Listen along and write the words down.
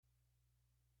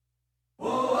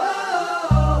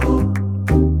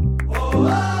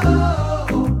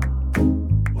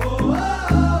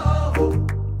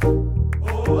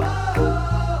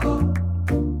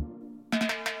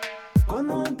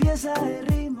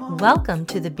Welcome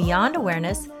to the Beyond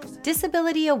Awareness,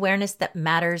 Disability Awareness That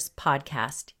Matters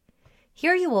podcast.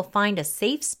 Here you will find a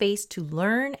safe space to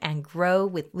learn and grow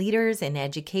with leaders in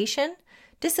education,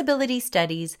 disability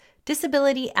studies,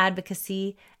 disability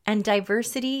advocacy, and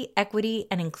diversity, equity,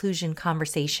 and inclusion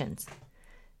conversations.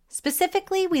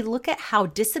 Specifically, we look at how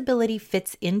disability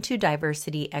fits into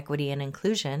diversity, equity, and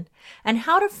inclusion, and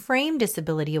how to frame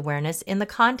disability awareness in the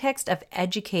context of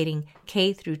educating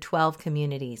K through 12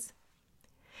 communities.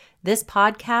 This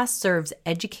podcast serves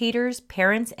educators,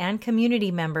 parents, and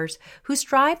community members who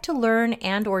strive to learn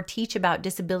and or teach about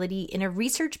disability in a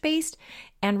research-based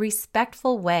and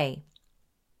respectful way,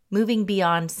 moving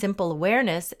beyond simple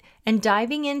awareness and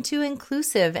diving into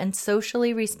inclusive and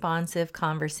socially responsive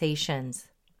conversations.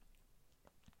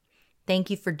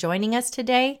 Thank you for joining us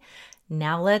today.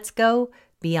 Now let's go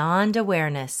beyond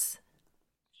awareness.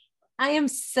 I am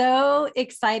so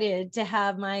excited to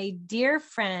have my dear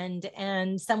friend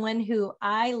and someone who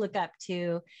I look up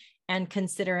to and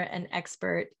consider an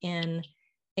expert in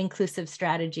inclusive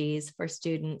strategies for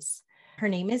students. Her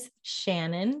name is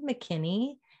Shannen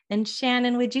McKinney. And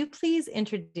Shannen, would you please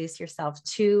introduce yourself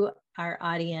to our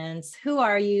audience? Who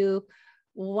are you?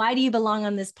 Why do you belong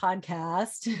on this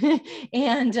podcast?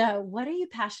 And what are you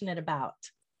passionate about?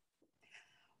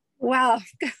 Wow.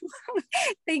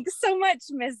 Thanks so much,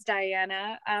 Ms.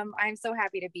 Diana. I'm so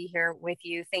happy to be here with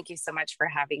you. Thank you so much for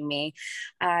having me.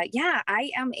 I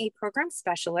am a program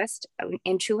specialist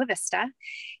in Chula Vista,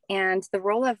 and the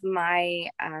role of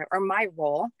my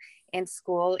role in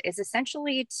school is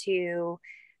essentially to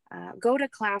go to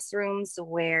classrooms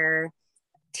where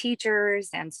teachers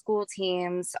and school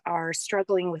teams are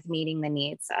struggling with meeting the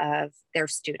needs of their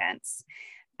students.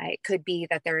 It could be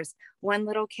that there's one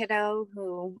little kiddo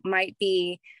who might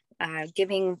be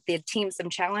giving the team some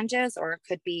challenges, or it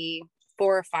could be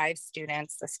 4 or 5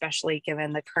 students, especially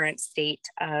given the current state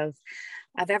of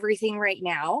everything right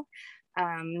now.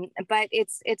 But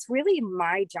it's really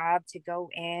my job to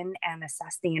go in and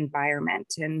assess the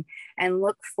environment and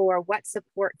look for what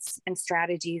supports and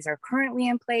strategies are currently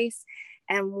in place,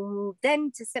 and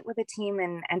then to sit with a team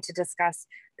and to discuss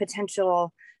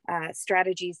potential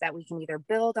strategies that we can either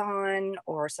build on,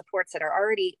 or supports that are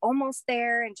already almost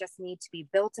there and just need to be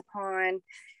built upon,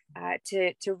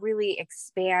 to really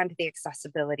expand the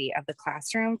accessibility of the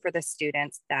classroom for the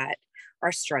students that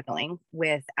are struggling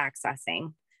with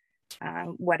accessing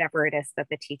whatever it is that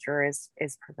the teacher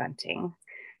is presenting.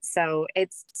 So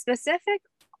it's specific.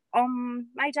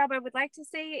 My job, I would like to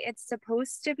say it's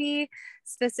supposed to be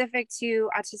specific to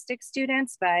autistic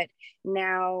students, but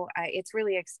now it's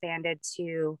really expanded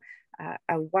to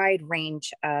a wide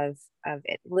range of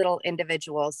little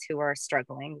individuals who are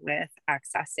struggling with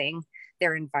accessing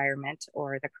their environment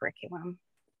or the curriculum.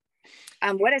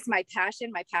 What is my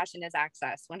passion? My passion is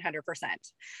access, 100%.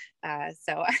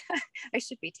 So I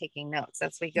should be taking notes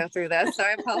as we go through this, so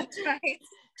I apologize.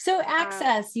 So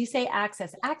access, you say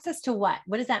access. Access to what?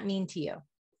 What does that mean to you?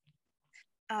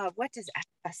 What does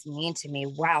access mean to me?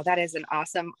 Wow, that is an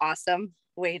awesome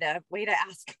way to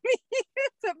ask me.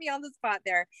 Put me on the spot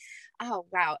there. Oh,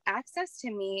 wow. Access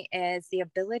to me is the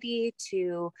ability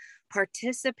to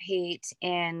participate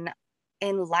in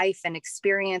life and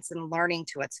experience and learning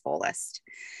to its fullest.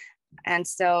 And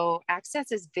so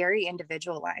access is very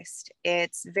individualized.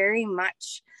 It's very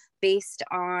much based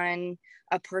on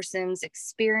a person's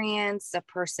experience, a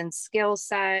person's skill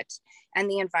set, and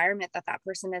the environment that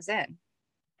person is in,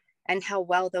 and how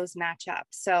well those match up.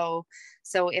 So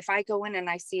if I go in and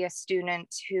I see a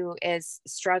student who is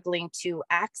struggling to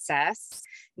access,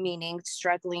 meaning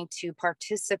struggling to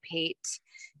participate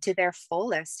to their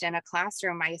fullest in a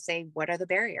classroom, I say, what are the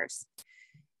barriers?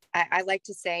 I like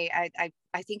to say,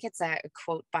 I think it's a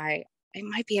quote by, it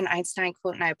might be an Einstein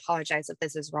quote, and I apologize if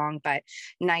this is wrong, but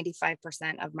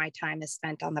 95% of my time is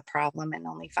spent on the problem and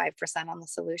only 5% on the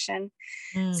solution.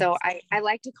 So I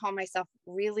like to call myself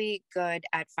really good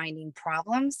at finding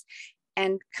problems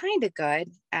and kind of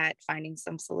good at finding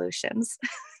some solutions.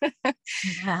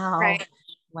 Wow. Right.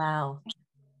 Wow.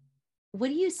 What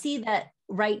do you see that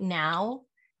right now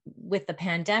with the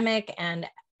pandemic and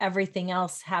everything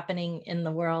else happening in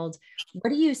the world,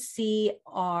 what do you see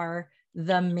are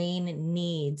the main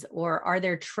needs, or are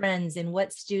there trends in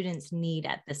what students need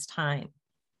at this time?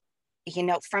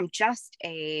 From just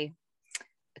a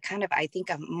kind of, I think,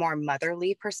 a more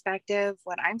motherly perspective,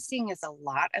 what I'm seeing is a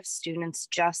lot of students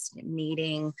just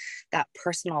needing that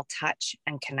personal touch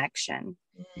and connection.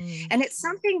 And it's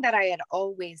something that I had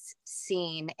always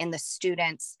seen in the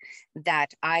students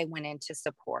that I went in to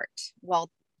support. Well,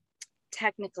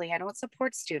 technically, I don't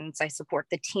support students. I support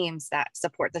the teams that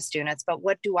support the students. But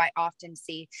what do I often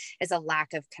see is a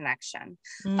lack of connection,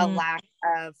 a lack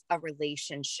of a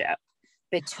relationship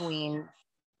between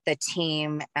the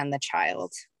team and the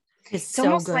child. It's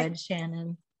so good, like,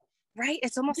 Shannen. Right?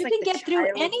 It's almost you like can get through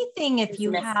anything if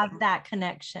you have that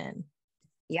connection.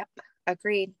 Yep.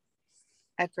 Agreed.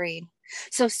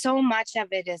 So much of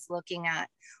it is looking at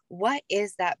what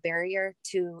is that barrier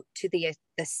to the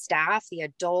staff, the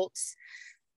adults,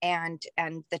 and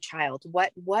the child.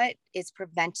 What is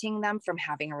preventing them from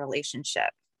having a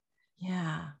relationship?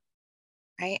 Yeah.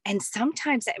 Right. And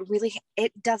sometimes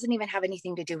it doesn't even have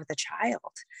anything to do with the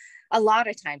child. A lot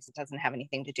of times it doesn't have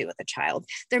anything to do with the child.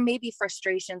 There may be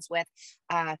frustrations with,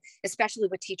 especially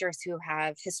with teachers who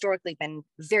have historically been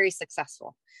very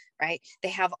successful, right? They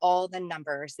have all the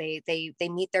numbers, they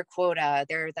meet their quota.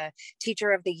 They're the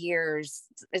teacher of the years,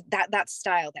 that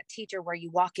style, that teacher where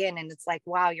you walk in and it's like,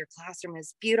 wow, your classroom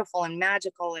is beautiful and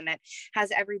magical and it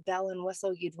has every bell and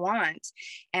whistle you'd want.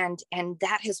 And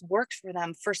that has worked for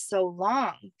them for so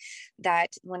long that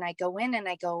when I go in and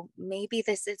I go, maybe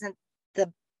this isn't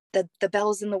the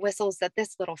bells and the whistles that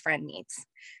this little friend needs.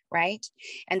 Right.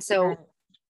 And so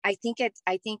I think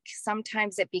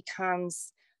sometimes it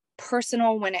becomes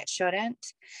personal when it shouldn't,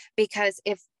 because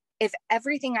if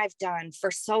everything I've done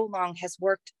for so long has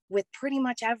worked with pretty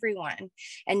much everyone,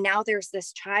 and now there's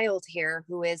this child here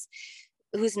who's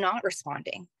not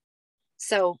responding.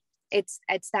 So it's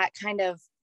that kind of,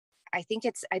 I think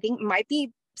it might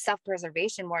be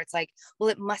self-preservation where it's like, well,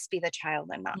 it must be the child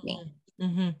and not me.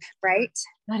 Mm-hmm. Right.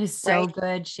 That is so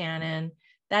good, Shannen.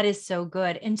 That is so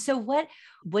good. And so what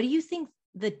do you think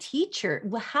the teacher,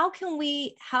 how can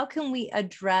we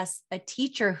address a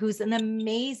teacher who's an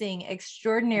amazing,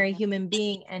 extraordinary human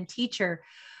being and teacher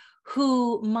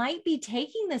who might be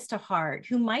taking this to heart,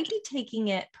 who might be taking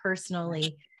it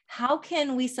personally? How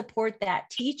can we support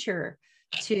that teacher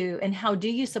and how do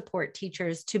you support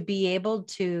teachers to be able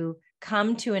to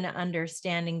come to an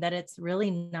understanding that it's really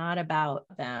not about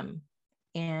them,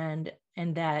 and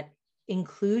that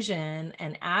inclusion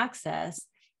and access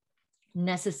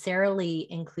necessarily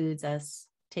includes us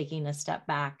taking a step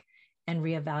back and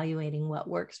reevaluating what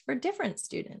works for different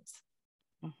students?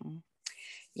 Mm-hmm.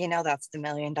 That's the $1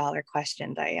 million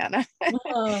question, Diana.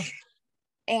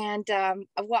 And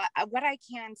what I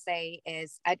can say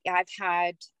is I've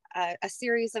had a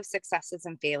series of successes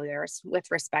and failures with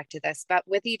respect to this, but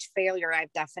with each failure,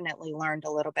 I've definitely learned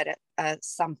a little bit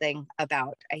something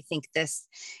about, I think, this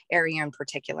area in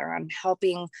particular. I'm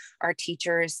helping our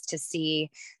teachers to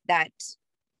see that,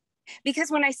 because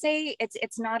when I say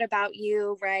it's not about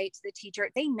you, right? The teacher,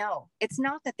 they know. It's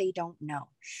not that they don't know.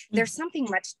 There's something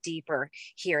much deeper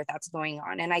here that's going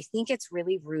on. And I think it's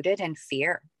really rooted in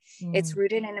fear. It's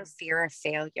rooted in a fear of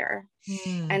failure.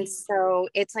 And so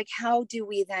it's like, how do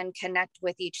we then connect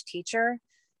with each teacher?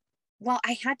 Well,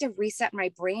 I had to reset my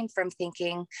brain from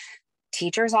thinking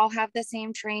teachers all have the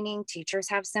same training, teachers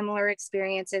have similar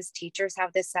experiences, teachers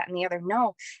have this, that, and the other.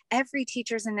 No, every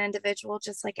teacher's an individual,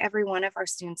 just like every one of our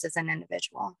students is an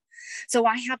individual. So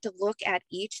I have to look at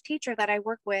each teacher that I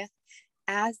work with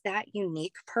as that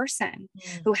unique person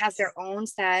who has their own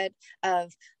set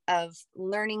of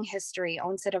learning history,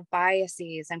 own set of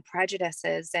biases and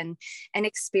prejudices and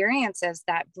experiences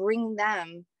that bring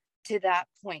them to that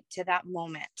point, to that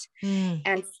moment.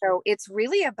 And so it's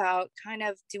really about kind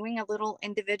of doing a little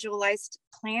individualized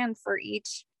plan for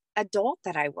each adult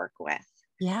that I work with.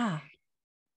 Yeah.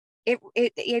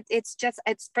 It's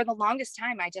for the longest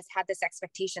time, I just had this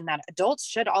expectation that adults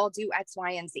should all do X,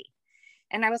 Y, and Z.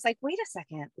 And I was like, wait a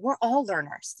second, we're all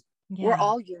learners. Yeah. We're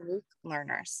all unique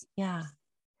learners. Yeah.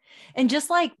 And just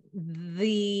like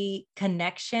the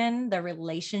connection, the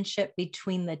relationship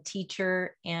between the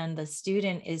teacher and the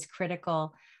student is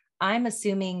critical, I'm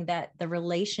assuming that the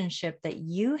relationship that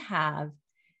you have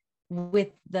with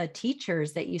the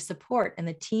teachers that you support and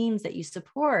the teams that you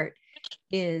support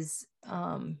is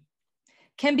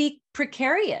can be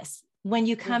precarious when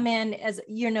you come in as,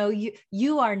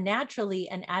 you are naturally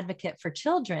an advocate for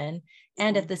children.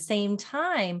 And at the same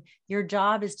time, your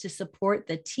job is to support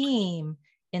the team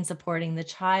in supporting the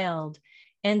child.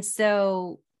 And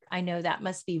so I know that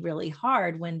must be really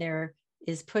hard when there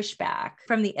is pushback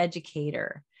from the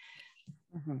educator.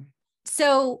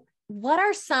 So what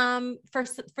are some,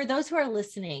 for those who are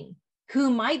listening, who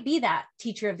might be that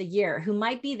teacher of the year, who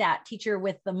might be that teacher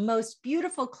with the most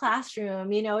beautiful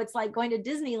classroom, it's like going to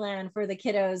Disneyland for the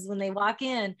kiddos when they walk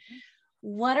in.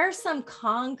 What are some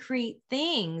concrete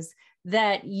things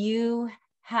that you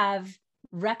have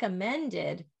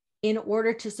recommended in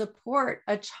order to support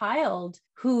a child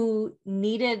who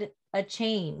needed a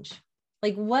change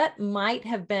Like what might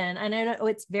have been, and I know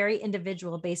it's very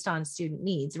individual based on student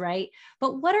needs, right?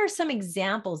 But what are some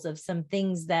examples of some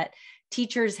things that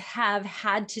teachers have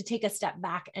had to take a step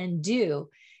back and do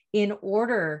in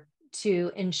order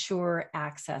to ensure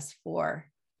access for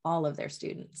all of their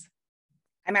students?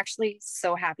 I'm actually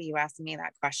so happy you asked me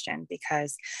that question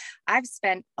because I've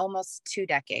spent almost 2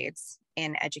 decades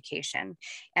in education,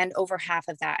 and over half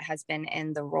of that has been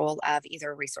in the role of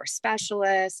either a resource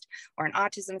specialist or an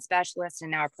autism specialist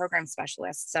and now a program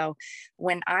specialist. So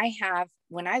when I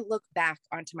look back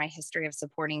onto my history of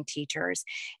supporting teachers,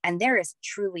 and there is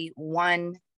truly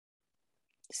one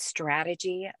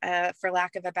strategy, for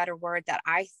lack of a better word, that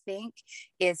I think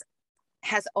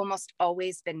has almost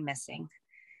always been missing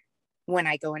when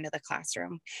I go into the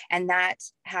classroom. And that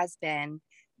has been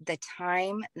the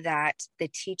time that the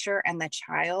teacher and the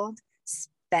child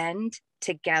spend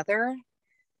together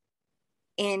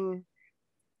in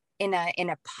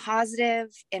a positive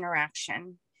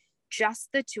interaction, just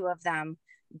the two of them,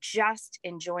 just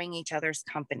enjoying each other's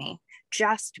company,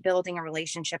 just building a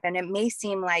relationship. And it may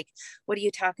seem like, what are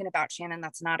you talking about, Shannen?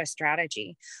 That's not a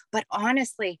strategy. But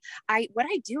honestly, what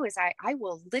I do is I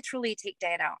will literally take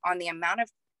data on the amount of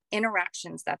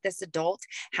interactions that this adult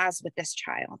has with this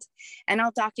child. And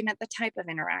I'll document the type of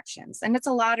interactions. And it's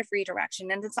a lot of redirection.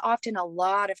 And it's often a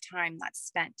lot of time that's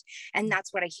spent. And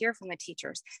that's what I hear from the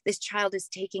teachers. This child is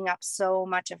taking up so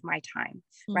much of my time,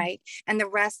 right? And the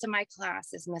rest of my class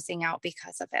is missing out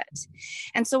because of it.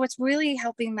 And so it's really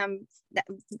helping them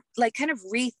like kind of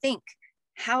rethink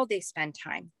how they spend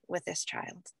time with this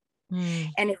child.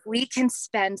 And if we can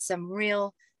spend some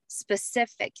real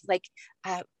specific,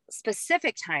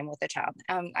 specific time with a child.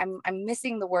 I'm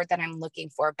missing the word that I'm looking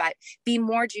for, but be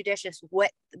more judicious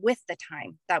with the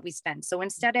time that we spend. So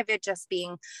instead of it just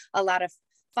being a lot of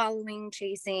following,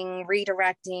 chasing,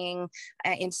 redirecting,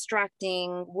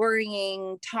 instructing,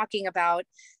 worrying, talking about,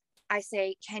 I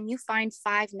say, can you find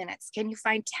 5 minutes? Can you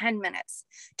find 10 minutes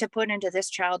to put into this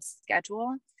child's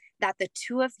schedule that the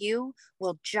two of you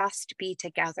will just be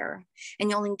together,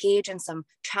 and you'll engage in some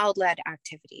child-led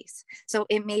activities. So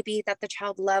it may be that the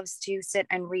child loves to sit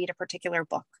and read a particular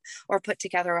book or put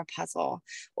together a puzzle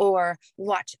or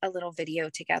watch a little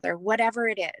video together, whatever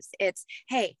it is. It's,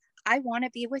 hey, I want to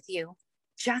be with you,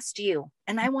 just you.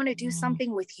 And I want to do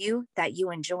something with you that you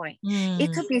enjoy.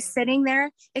 It could be sitting there.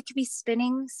 It could be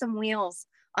spinning some wheels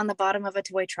on the bottom of a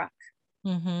toy truck.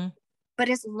 But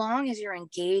as long as you're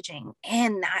engaging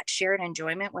in that shared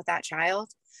enjoyment with that child,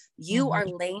 you are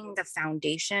laying the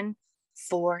foundation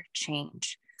for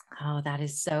change. Oh, that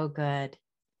is so good.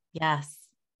 Yes.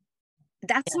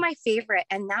 That's my favorite.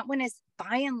 And that one is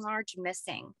by and large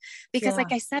missing because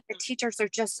like I said, the teachers are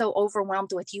just so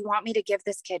overwhelmed with, you want me to give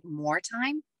this kid more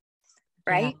time,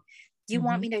 right? You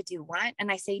want me to do what?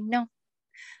 And I say, no,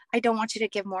 I don't want you to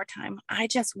give more time. I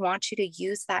just want you to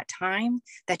use that time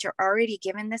that you're already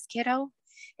giving this kiddo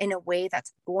in a way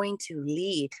that's going to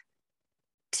lead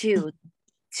to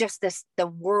just the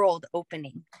world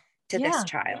opening to this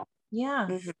child.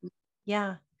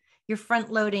 Yeah. You're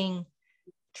front loading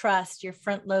trust, you're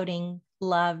front loading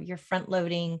love, you're front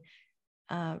loading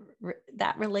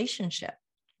that relationship.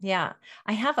 Yeah.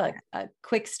 I have a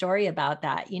quick story about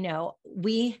that. You know,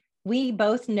 we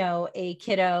both know a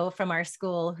kiddo from our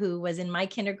school who was in my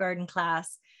kindergarten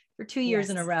class for 2 years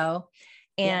in a row.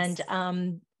 And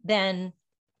then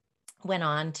went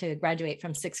on to graduate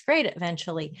from 6th grade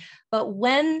eventually. But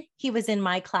when he was in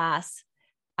my class,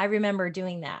 I remember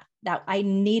doing that I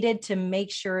needed to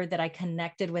make sure that I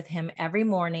connected with him every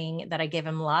morning, that I gave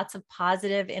him lots of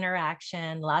positive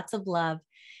interaction, lots of love.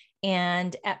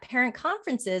 And at parent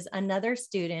conferences, another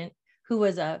student who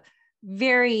was a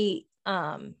very,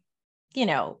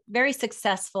 very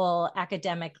successful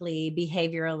academically,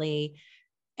 behaviorally,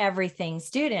 everything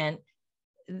student,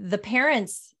 the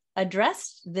parents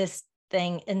addressed this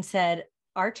thing and said,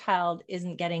 our child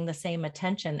isn't getting the same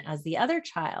attention as the other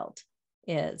child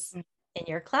is in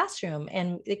your classroom.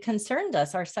 And it concerned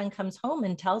us. Our son comes home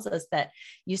and tells us that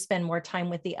you spend more time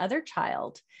with the other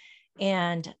child.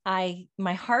 And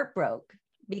my heart broke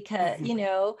because,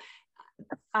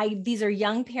 these are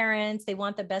young parents. They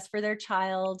want the best for their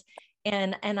child.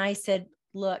 And I said,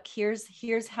 look,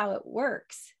 here's how it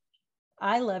works.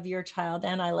 I love your child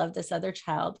and I love this other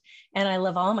child and I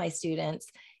love all my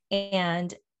students.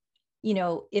 And,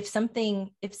 if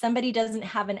somebody doesn't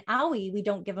have an owie, we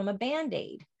don't give them a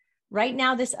Band-Aid. Right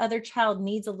now, this other child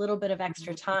needs a little bit of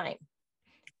extra time.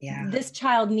 Yeah. This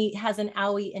child has an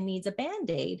owie and needs a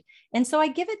Band-Aid. And so I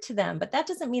give it to them, but that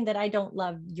doesn't mean that I don't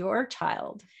love your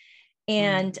child.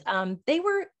 And they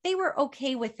were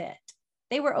okay with it.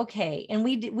 they were okay. And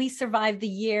we survived the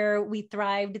year. We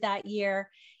thrived that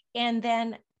year. And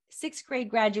then sixth grade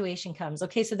graduation comes.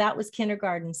 Okay. So that was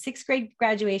kindergarten. Sixth grade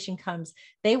graduation comes.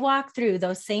 They walk through,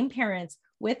 those same parents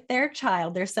with their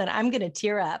child, their son. I'm going to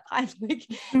tear up. I'm like,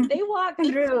 they walked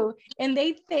through and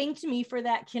they thanked me for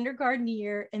that kindergarten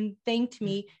year and thanked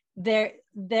me.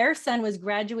 Their son was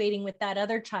graduating with that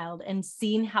other child and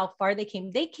seeing how far they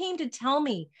came. They came to tell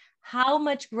me how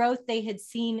much growth they had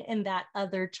seen in that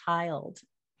other child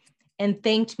and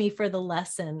thanked me for the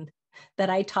lesson that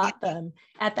I taught them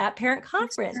at that parent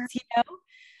conference.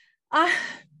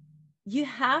 You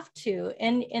have to.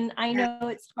 And I know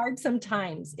it's hard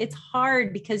sometimes. It's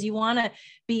hard because you want to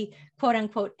be quote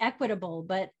unquote equitable,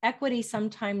 but equity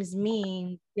sometimes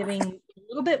means giving a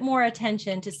little bit more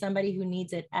attention to somebody who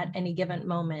needs it at any given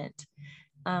moment,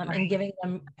 and giving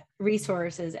them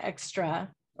resources extra,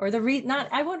 or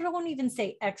I won't even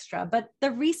say extra, but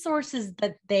the resources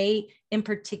that they in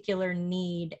particular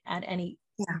need at any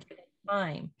given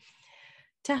time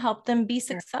to help them be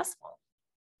successful.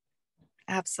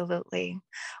 Absolutely.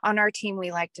 On our team,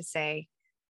 we like to say,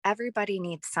 everybody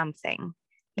needs something.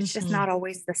 It's just not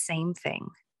always the same thing.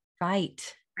 Right.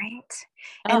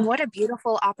 And what a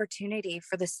beautiful opportunity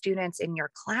for the students in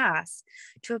your class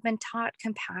to have been taught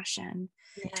compassion,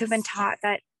 to have been taught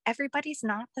that everybody's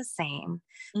not the same,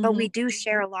 but we do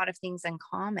share a lot of things in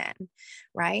common.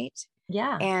 Right.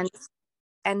 Yeah.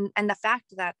 And the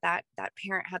fact that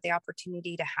parent had the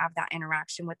opportunity to have that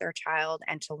interaction with their child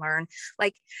and to learn,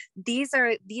 like, these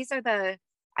are the,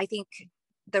 I think,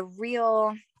 the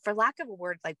real, for lack of a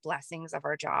word, like blessings of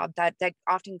our job that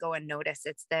often go unnoticed.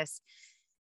 It's this,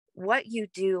 what you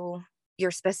do, you're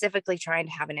specifically trying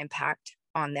to have an impact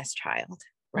on this child.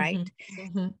 Right.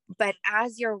 But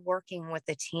as you're working with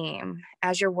the team,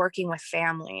 as you're working with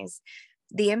families,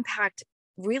 the impact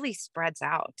really spreads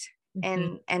out.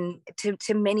 And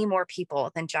to many more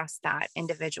people than just that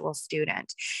individual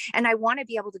student. And I want to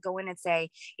be able to go in and say,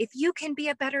 if you can be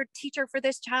a better teacher for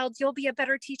this child, you'll be a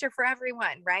better teacher for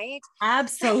everyone, right?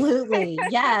 Absolutely.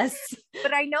 Yes.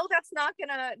 But I know that's not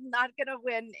gonna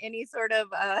win any sort of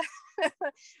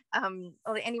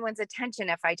anyone's attention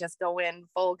if I just go in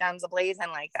full guns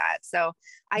a-blazing like that. So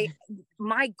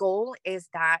my goal is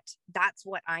that that's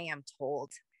what I am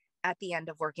told at the end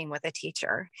of working with a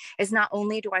teacher, is not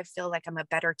only do I feel like I'm a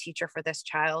better teacher for this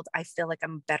child, I feel like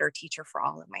I'm a better teacher for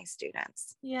all of my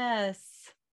students. Yes.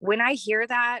 When I hear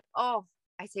that, I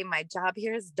say my job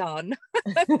here is done.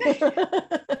 And it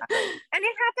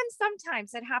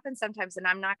happens sometimes. And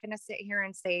I'm not going to sit here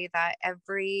and say that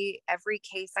every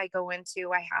case I go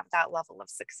into, I have that level of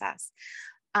success.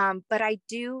 But I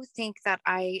do think that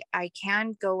I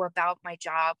can go about my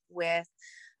job with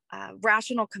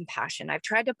rational compassion. I've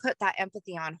tried to put that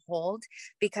empathy on hold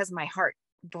because my heart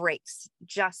breaks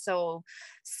just so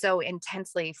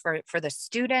intensely for the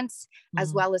students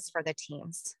as well as for the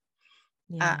teams.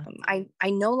 I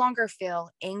no longer feel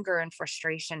anger and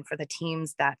frustration for the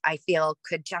teams that I feel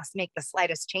could just make the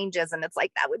slightest changes. And it's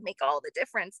like, that would make all the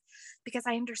difference, because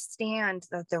I understand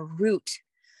that the root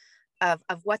of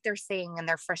what they're saying and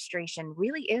their frustration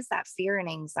really is that fear and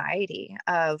anxiety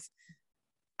of,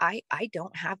 I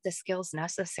don't have the skills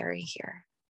necessary here.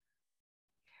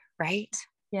 Right?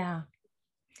 Yeah.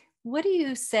 What do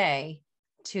you say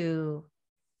to,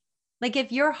 like,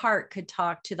 if your heart could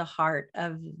talk to the heart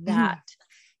of that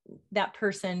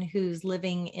person who's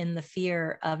living in the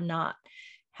fear of not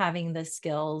having the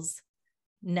skills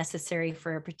necessary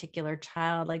for a particular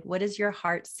child, like, what does your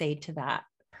heart say to that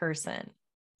person?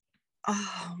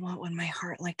 Oh, what would my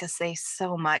heart like to say?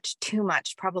 So much, too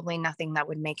much, probably nothing that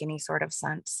would make any sort of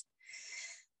sense.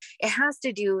 It has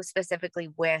to do specifically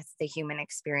with the human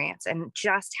experience and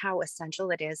just how essential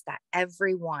it is that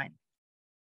everyone's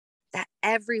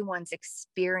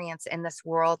experience in this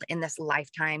world, in this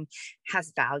lifetime,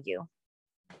 has value.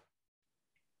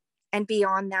 And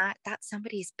beyond that, that's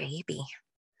somebody's baby.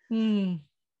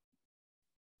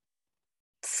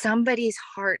 Somebody's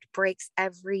heart breaks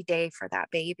every day for that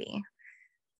baby.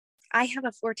 I have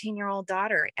a 14-year-old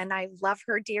daughter and I love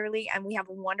her dearly and we have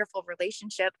a wonderful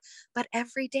relationship, but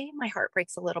every day my heart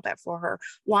breaks a little bit for her.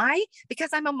 Why? Because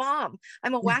I'm a mom.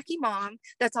 I'm a wacky mom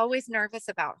that's always nervous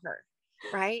about her,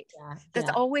 right?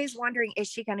 That's always wondering, is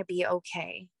she going to be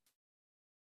okay?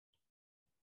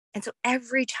 And so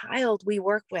every child we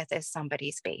work with is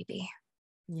somebody's baby.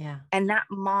 Yeah. And that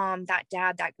mom, that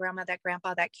dad, that grandma, that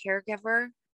grandpa, that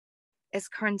caregiver is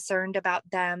concerned about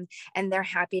them and their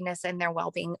happiness and their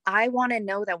well-being. I want to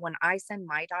know that when I send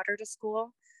my daughter to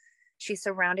school, she's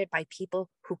surrounded by people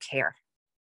who care.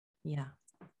 Yeah.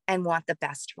 And want the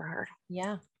best for her.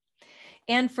 Yeah.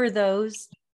 And for those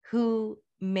who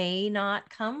may not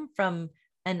come from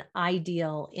an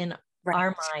ideal, in Right.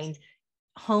 our mind,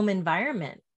 home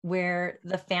environment where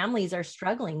the families are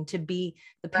struggling to be,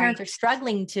 the parents Right. are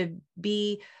struggling to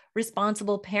be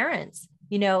responsible parents,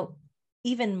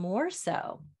 even more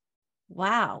so.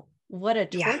 Wow, what a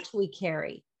Yeah. torch we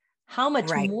carry. How much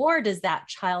Right. more does that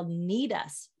child need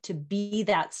us to be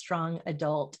that strong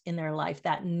adult in their life,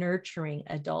 that nurturing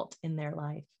adult in their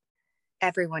life?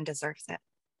 Everyone deserves it.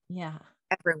 Yeah.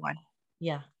 Everyone.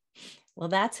 Yeah. Well,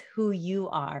 that's who you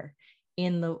are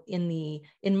in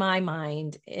my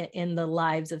mind, in the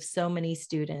lives of so many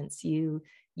students. You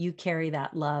carry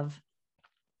that love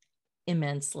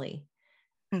immensely.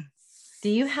 Mm. Do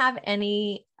you have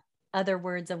any other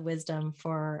words of wisdom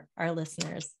for our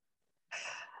listeners?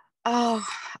 Oh,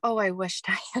 I wish,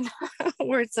 Diana.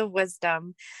 Words of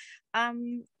wisdom. I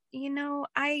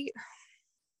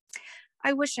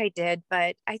wish I did,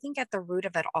 but I think at the root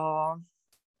of it all,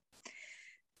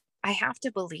 I have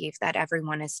to believe that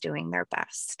everyone is doing their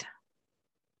best.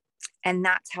 And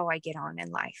that's how I get on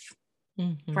in life,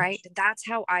 right? That's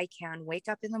how I can wake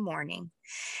up in the morning.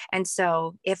 And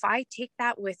so if I take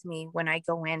that with me when I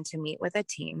go in to meet with a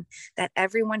team, that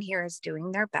everyone here is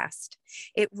doing their best,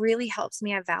 it really helps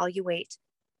me evaluate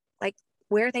like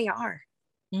where they are.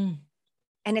 And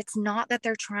it's not that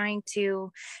they're try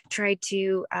to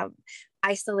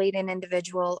isolate an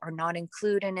individual or not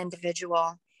include an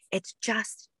individual. It's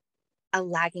just a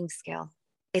lagging skill.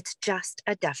 It's just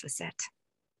a deficit.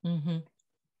 And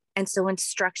so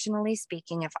instructionally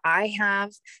speaking, if I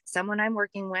have someone I'm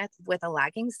working with a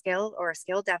lagging skill or a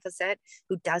skill deficit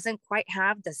who doesn't quite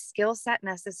have the skill set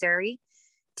necessary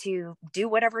to do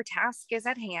whatever task is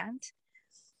at hand,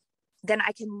 then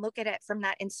I can look at it from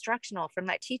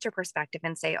that teacher perspective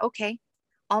and say, okay,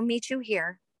 I'll meet you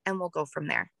here and we'll go from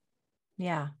there.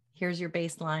 Yeah. Here's your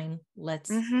baseline.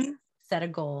 Let's set a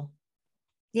goal.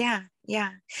 Yeah.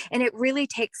 Yeah. And it really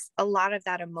takes a lot of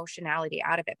that emotionality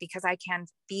out of it, because I can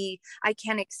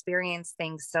experience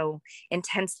things so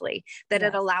intensely that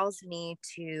it allows me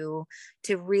to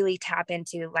really tap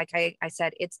into, like I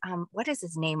said, it's, what is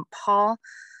his name? Paul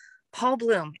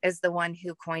Bloom is the one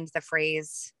who coined the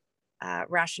phrase,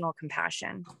 rational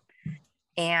compassion.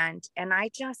 And I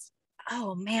just,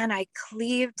 oh man, I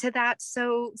cleave to that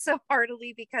so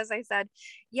heartily, because I said,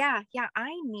 yeah, I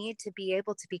need to be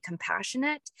able to be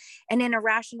compassionate and in a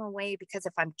rational way, because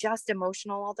if I'm just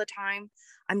emotional all the time,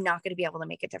 I'm not going to be able to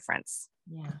make a difference.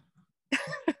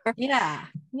 Yeah.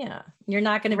 You're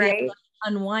not going to be able to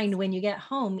unwind when you get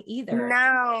home either.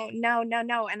 No.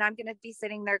 And I'm going to be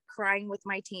sitting there crying with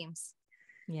my teams.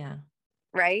 Yeah.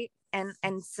 Right. And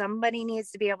somebody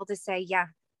needs to be able to say, yeah,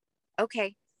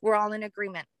 okay, we're all in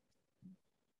agreement.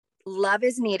 Love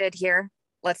is needed here.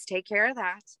 Let's take care of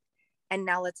that. And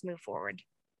now let's move forward.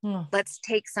 Let's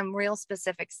take some real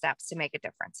specific steps to make a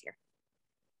difference here.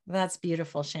 That's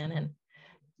beautiful, Shannen.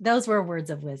 Those were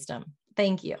words of wisdom.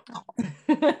 Thank you.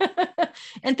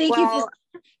 And thank you for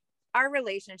our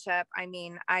relationship. I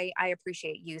mean, I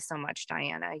appreciate you so much,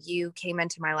 Diana. You came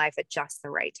into my life at just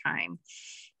the right time.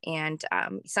 And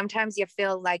sometimes you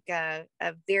feel like a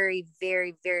very,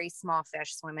 very, very small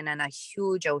fish swimming in a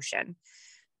huge ocean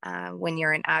when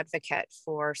you're an advocate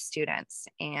for students.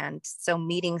 And so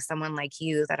meeting someone like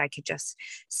you that I could just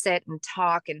sit and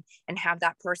talk and have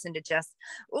that person to just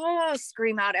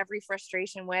scream out every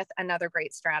frustration with, another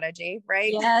great strategy,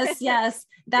 right? Yes.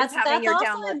 That's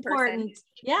also important. Person.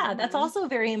 Yeah, that's also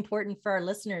very important for our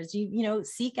listeners. You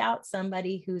seek out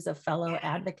somebody who's a fellow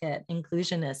advocate,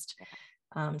 inclusionist,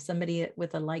 somebody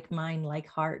with a like mind, like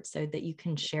heart, so that you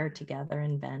can share together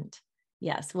and vent.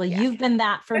 Yes. Well, you've been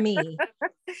that for me.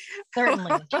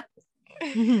 Certainly.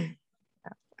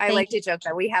 I like to joke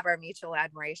that we have our mutual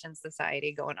admiration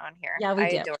society going on here. Yeah, we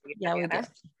do. Adore you, we do.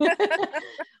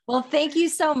 Well, thank you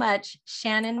so much,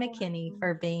 Shannen McKinney,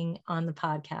 for being on the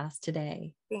podcast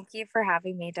today. Thank you for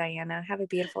having me, Diana. Have a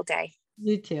beautiful day.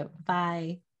 You too.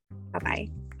 Bye. Bye-bye.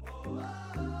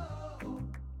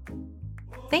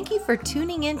 Thank you for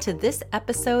tuning in to this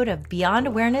episode of Beyond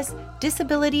Awareness,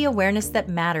 Disability Awareness That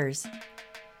Matters.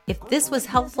 If this was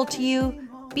helpful to you,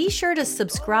 be sure to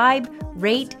subscribe,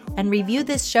 rate, and review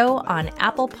this show on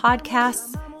Apple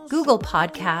Podcasts, Google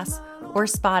Podcasts, or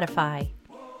Spotify.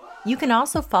 You can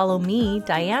also follow me,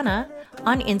 Diana,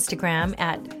 on Instagram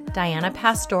at Diana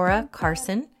Pastora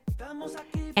Carson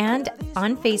and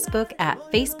on Facebook at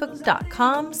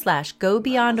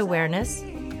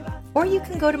facebook.com/GoBeyondAwareness. Or you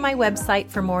can go to my website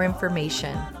for more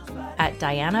information at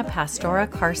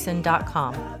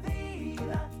dianapastoracarson.com.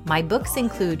 My books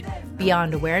include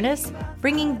Beyond Awareness,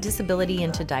 Bringing Disability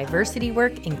into Diversity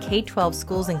Work in K-12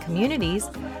 Schools and Communities,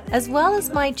 as well as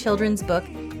my children's book,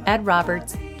 Ed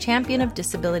Roberts, Champion of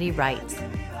Disability Rights.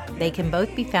 They can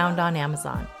both be found on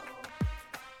Amazon.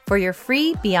 For your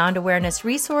free Beyond Awareness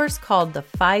resource called The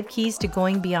 5 Keys to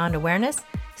Going Beyond Awareness,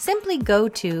 simply go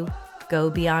to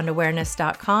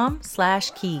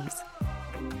gobeyondawareness.com/keys.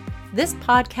 This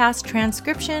podcast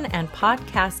transcription and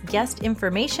podcast guest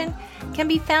information can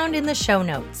be found in the show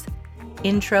notes.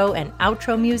 Intro and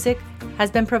outro music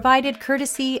has been provided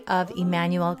courtesy of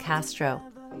Emmanuel Castro.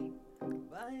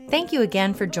 Thank you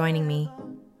again for joining me.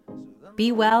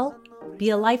 Be well, be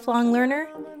a lifelong learner,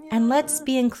 and let's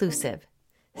be inclusive.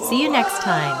 See you next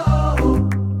time.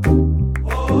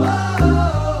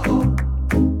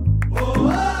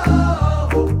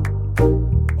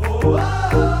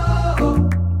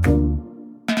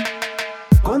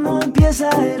 Cuando empieza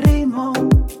el ritmo,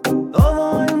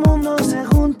 todo el mundo se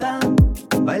junta.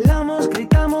 Bailamos,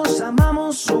 gritamos,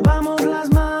 amamos, subamos las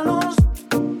manos.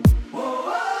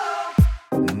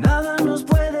 Nada nos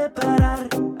puede parar,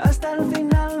 hasta el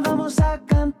final vamos a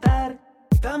cantar.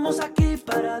 Estamos aquí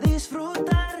para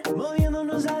disfrutar,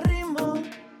 moviéndonos al ritmo,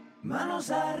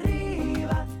 manos arriba.